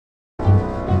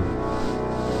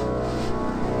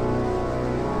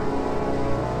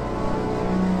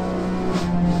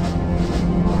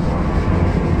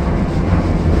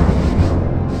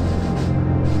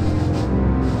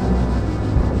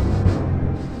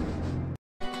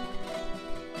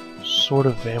Sword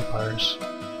of Vampires.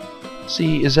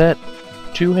 See, is that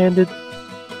two-handed?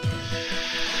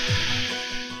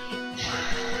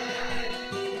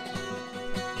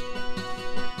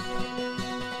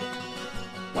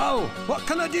 Whoa, what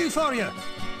can I do for you?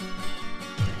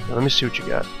 Now, let me see what you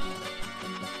got.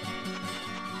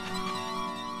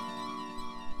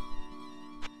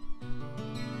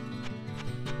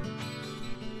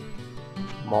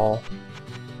 Maul.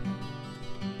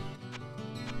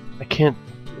 I can't...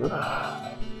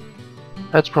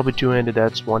 That's probably two-handed,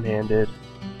 that's one-handed.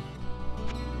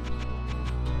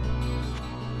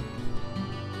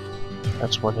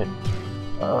 That's one-handed.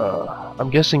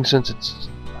 I'm guessing since it's...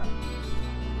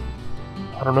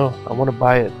 I don't know, I want to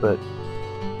buy it, but...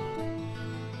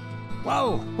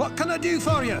 Whoa, what can I do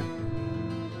for you?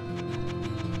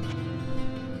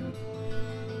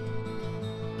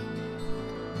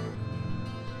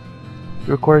 It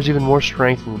requires even more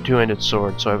strength than the two-handed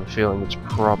sword, so I have a feeling it's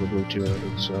probably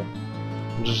two-handed, so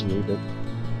I'll just leave it.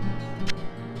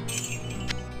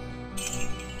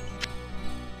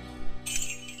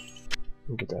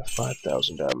 Get that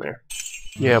 5,000 down there.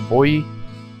 Yeah, boy!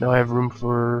 Now I have room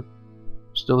for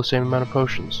still the same amount of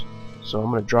potions. So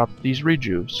I'm gonna drop these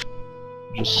rejuves.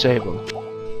 Just save them.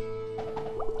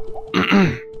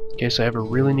 In case I ever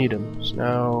really need them. So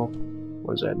now,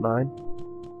 what is that, 9?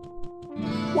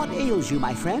 What ails you,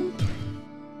 my friend?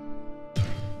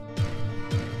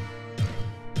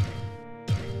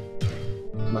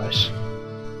 Nice.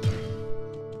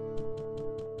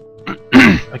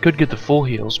 I could get the full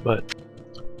heals, but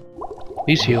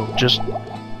these heal just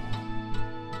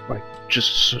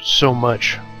so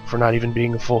much for not even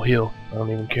being a full heal. I don't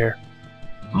even care.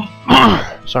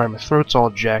 Sorry, my throat's all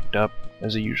jacked up,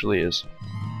 as it usually is.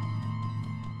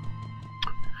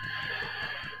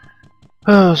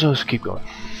 So let's keep going.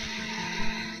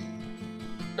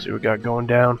 See what we got going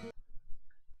down.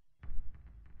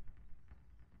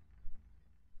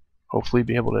 Hopefully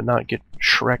be able to not get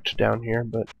shreked down here,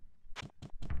 but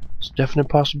it's a definite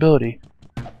possibility.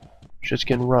 Shit's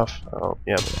getting rough. Oh,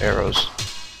 yeah, but arrows.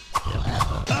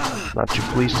 Not too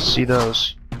pleased to see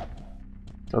those.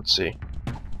 Let's see.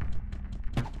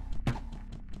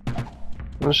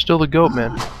 There's still the goat,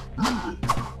 man.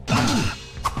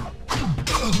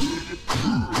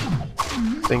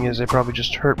 Thing is, they probably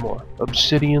just hurt more.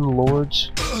 Obsidian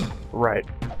Lords? Right.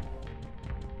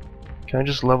 Can I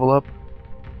just level up?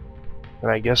 And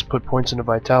I guess put points into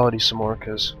Vitality some more,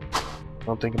 because I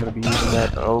don't think I'm going to be using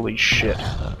that. Holy shit.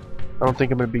 I don't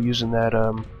think I'm going to be using that,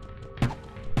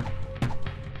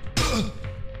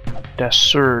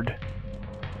 Dassurd.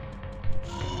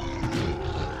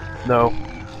 No.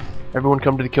 Everyone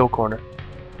come to the kill corner.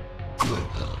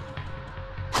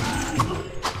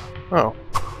 Oh.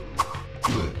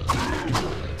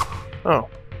 Oh.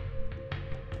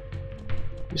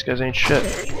 These guys ain't shit.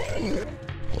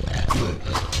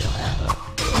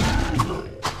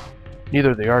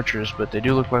 Neither are the archers, but they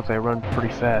do look like they run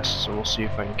pretty fast, so we'll see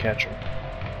if I can catch them.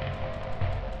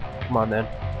 Come on, then.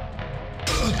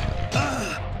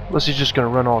 Unless he's just gonna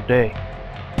run all day.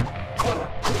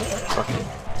 Fucking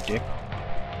dick.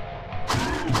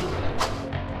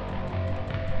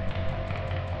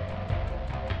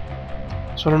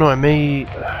 So I don't know, I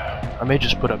may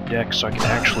just put up decks so I can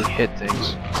actually hit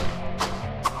things.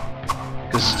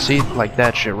 Cause see, like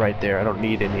that shit right there, I don't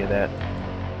need any of that.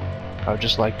 I would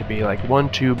just like to be like 1,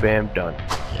 2, bam, done.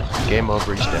 Game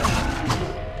over, he's dead.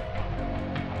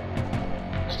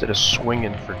 Instead of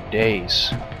swinging for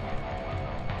days.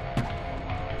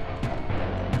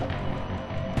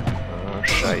 Oh,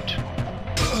 shite.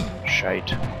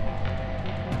 Shite.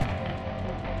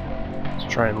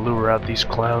 Let's try and lure out these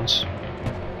clowns.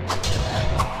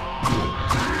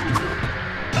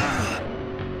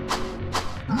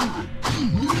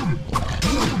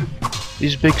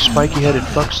 These big spiky-headed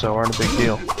fucks, though, aren't a big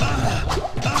deal.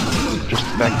 Just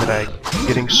the fact that I'm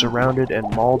getting surrounded and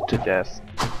mauled to death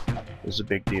is a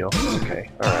big deal.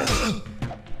 Okay, alright.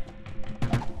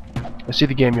 I see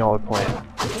the game y'all are playing.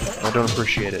 I don't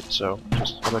appreciate it, so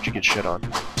just how about you get shit on?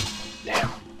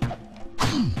 Damn.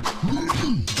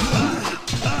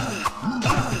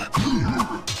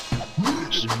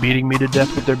 Just beating me to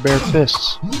death with their bare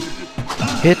fists.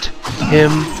 Hit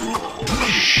him.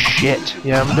 Shit.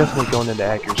 Yeah, I'm definitely going into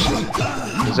accuracy.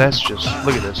 Because that's just...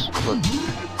 Look at this. Look.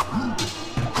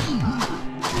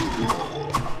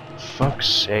 Fuck's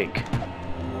sake.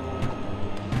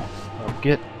 Oh,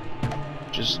 get...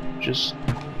 Just...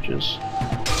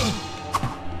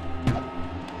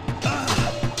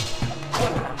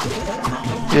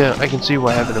 Yeah, I can see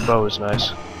why having a bow is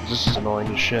nice. This is annoying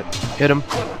as shit. Hit him.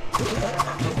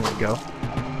 There we go.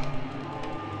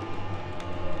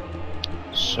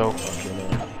 so fucking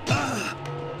annoying.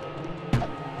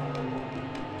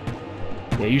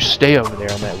 Yeah, you stay over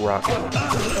there on that rock.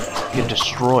 Get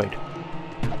destroyed.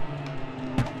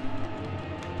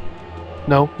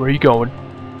 No, where are you going?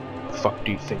 The fuck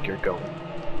do you think you're going?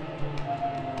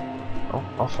 Oh,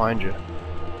 I'll find you.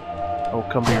 I'll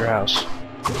come to your house.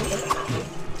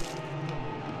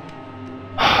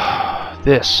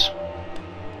 This.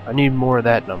 I need more of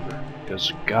that number.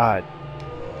 Because, God.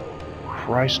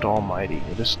 Christ almighty.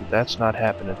 That's not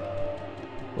happening.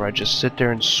 Where I just sit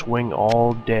there and swing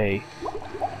all day.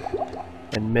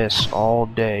 And miss all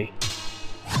day.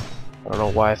 I don't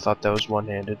know why I thought that was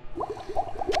one-handed.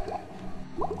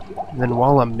 And then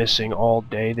while I'm missing all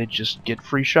day, they just get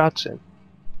free shots in.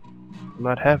 I'm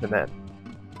not having that.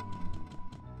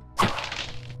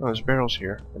 Oh, there's barrels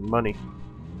here. And money.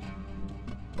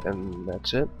 And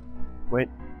that's it. Wait.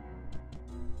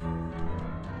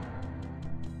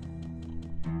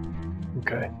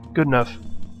 Okay, good enough.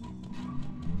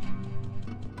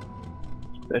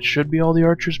 That should be all the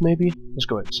archers, maybe? Let's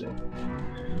go ahead and say.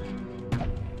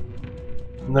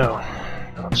 No,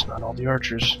 it's not all the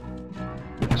archers.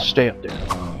 Stay up there.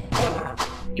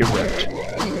 Get wrecked.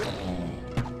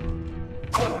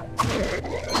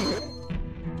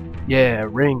 Yeah,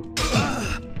 ring.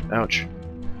 Ouch.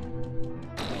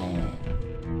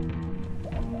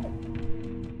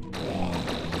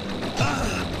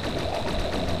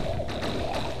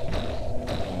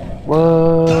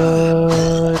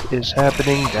 What is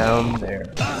happening down there?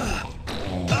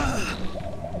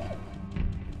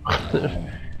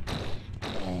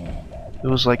 It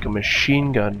was like a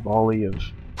machine gun volley of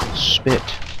spit.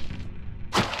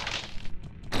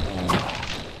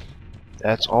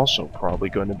 That's also probably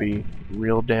going to be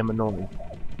real damn annoying.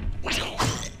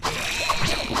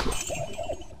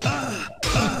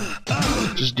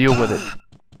 Just deal with it.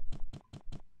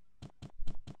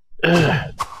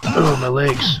 Oh, my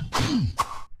legs.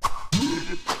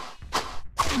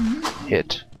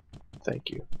 Hit. Thank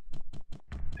you.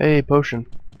 Hey, potion.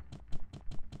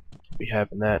 Be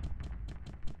having that.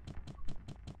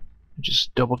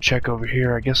 Just double check over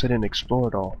here. I guess I didn't explore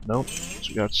it all. Nope. So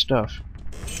we got stuff.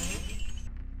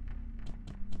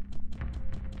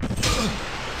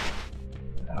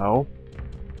 Ow.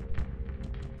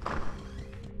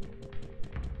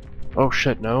 Oh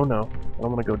shit, no. I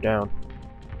don't want to go down.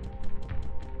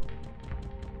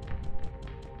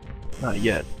 Not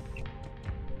yet.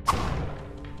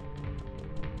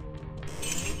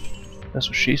 That's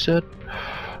what she said?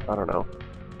 I don't know.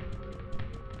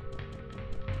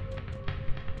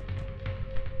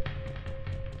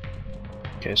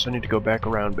 Okay, so I need to go back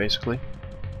around, basically.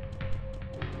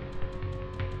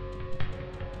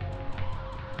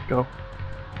 Go.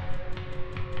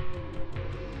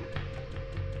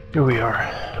 Here we are.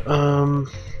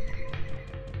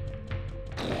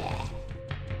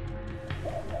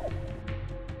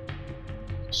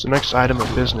 So next item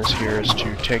of business here is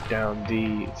to take down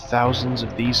the thousands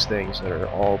of these things that are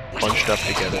all bunched up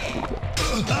together.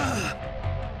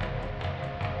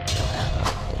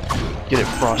 Get it,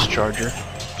 Frost Charger.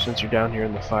 Since you're down here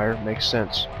in the fire, makes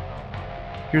sense.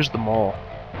 Here's the maul.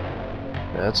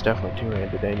 Yeah, that's definitely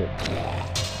two-handed, ain't it?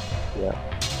 Yeah.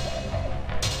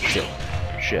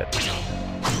 Shit.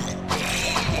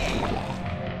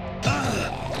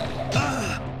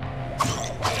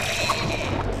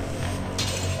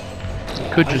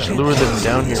 Could just lure them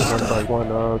down here one by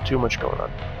one. Oh, too much going on.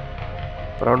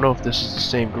 But I don't know if this is the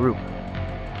same group.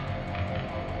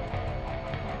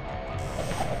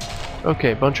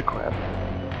 Okay, bunch of crap.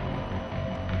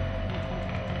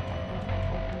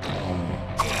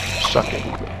 Suck it.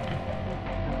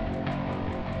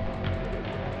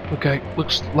 Okay,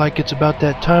 looks like it's about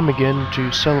that time again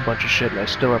to sell a bunch of shit, and I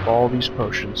still have all these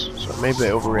potions, so maybe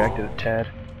I overreacted a tad.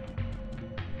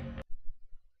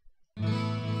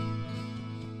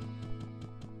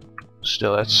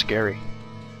 Still, that's scary.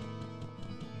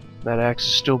 That axe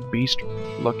is still beast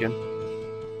looking.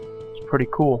 It's pretty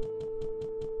cool.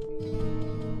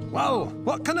 Well,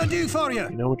 what can I do for you? You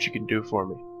know what you can do for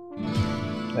me?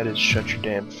 That is shut your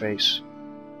damn face.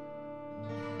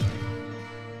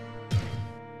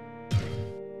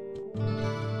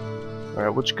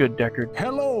 Alright, what's good, Deckard?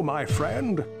 Hello, my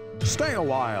friend. Stay a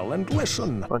while and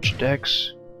listen. Bunch of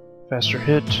decks. Faster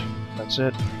hit. That's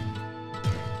it.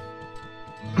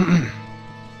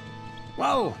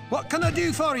 Well, what can I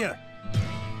do for you?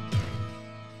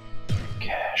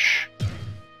 Cash.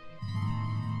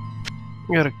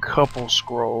 We got a couple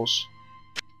scrolls.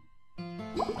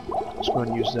 Let's go ahead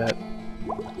and use that.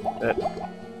 That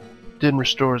didn't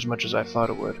restore as much as I thought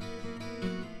it would.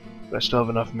 But I still have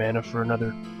enough mana for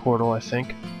another portal, I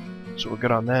think. So we're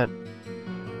good on that.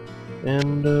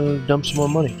 and dump some more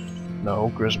money.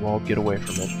 No, Griswold, get away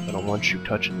from it. I don't want you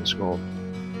touching this gold.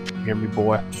 You hear me,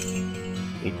 boy?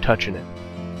 Ain't touching it.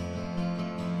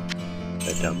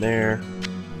 That down there.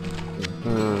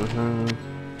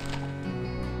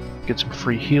 Get some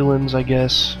free healings, I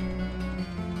guess.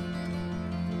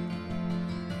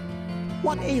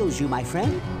 What ails you, my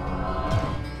friend?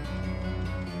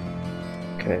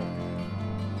 Okay.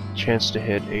 Chance to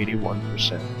hit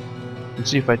 81%. Let's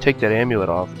see if I take that amulet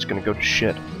off, it's gonna go to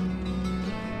shit.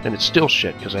 And it's still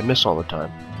shit, because I miss all the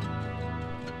time.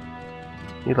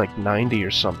 Need like 90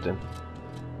 or something.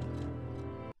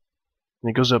 And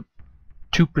it goes up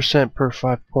 2% per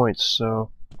 5 points,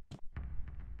 so...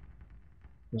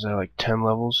 Was that like 10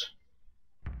 levels?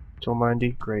 Till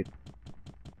 90? Great.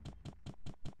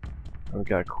 Oh, we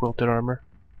got quilted armor.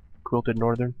 Quilted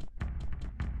northern.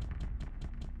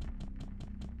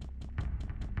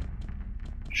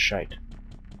 Shite.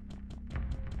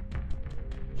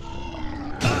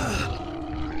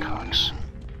 Cox.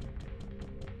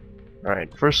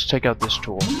 Alright, first take out this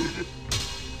tool.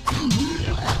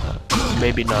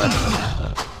 Maybe not.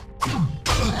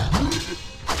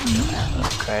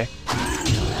 Okay.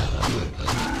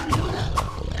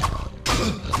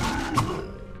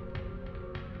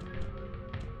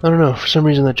 I don't know, for some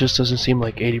reason that just doesn't seem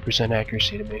like 80%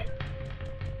 accuracy to me.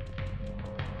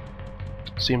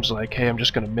 Seems like, hey, I'm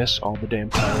just gonna miss all the damn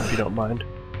time if you don't mind.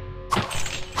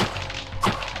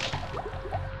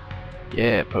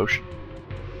 Yeah, potion.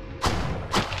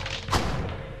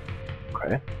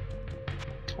 Okay.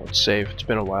 Let's save. It's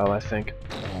been a while, I think.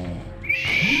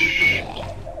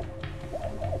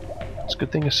 It's a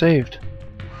good thing I saved.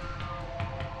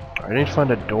 I need to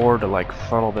find a door to like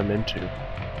funnel them into.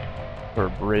 Or a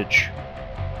bridge.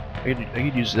 I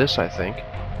could use this, I think.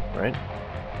 Right?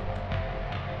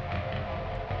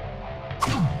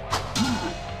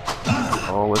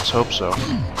 Oh, let's hope so.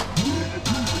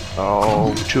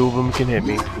 Oh, 2 of them can hit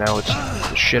me. Now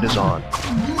the shit is on.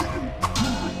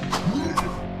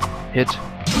 Hit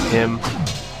him.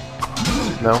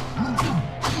 No?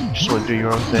 Just want to do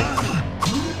your own thing.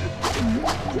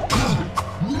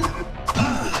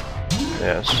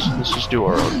 Yeah, let's just do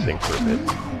our own thing for a bit.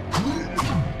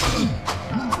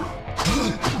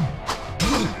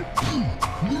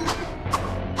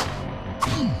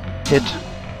 Hit.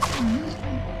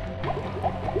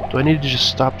 Do I need to just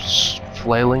stop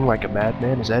flailing like a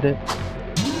madman? Is that it?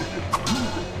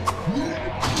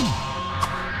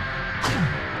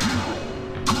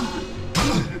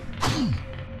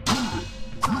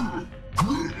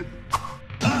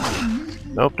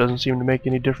 Nope, doesn't seem to make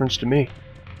any difference to me.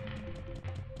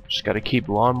 Just gotta keep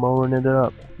lawnmowing it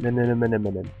up. Ning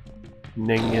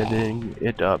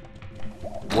it up.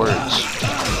 Words.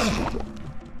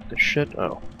 The shit?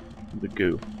 Oh. The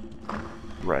goo.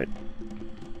 Right.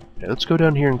 Okay, let's go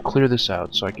down here and clear this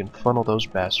out so I can funnel those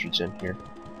bastards in here.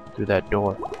 Through that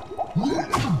door.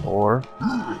 Or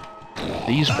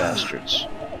these bastards.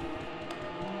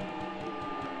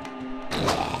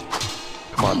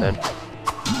 Come on then.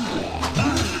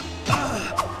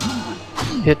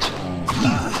 Hit.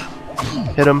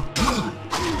 Hit him.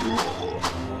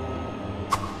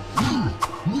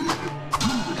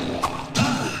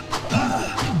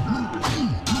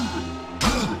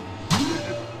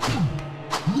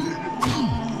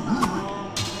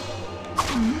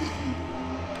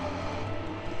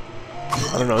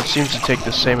 I don't know, it seems to take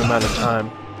the same amount of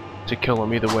time to kill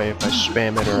him either way if I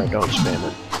spam it or I don't spam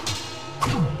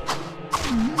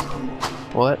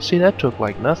it. Well, see, that took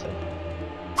like nothing.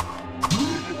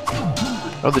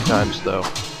 Other times, though,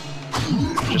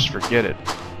 just forget it.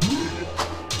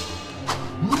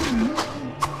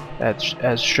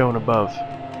 As shown above,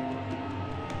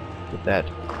 with that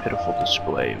pitiful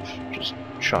display of just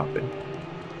chopping.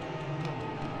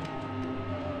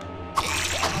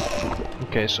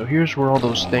 Okay, so here's where all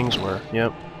those things were.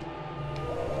 Yep.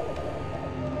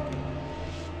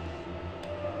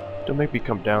 Don't make me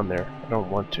come down there. I don't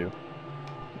want to.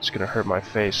 It's gonna hurt my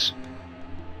face.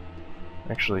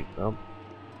 Actually, well.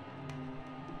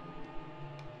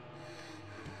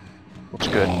 What's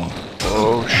good?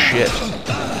 Oh shit.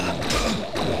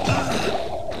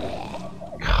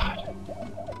 God.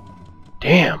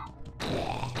 Damn.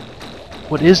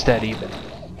 What is that even?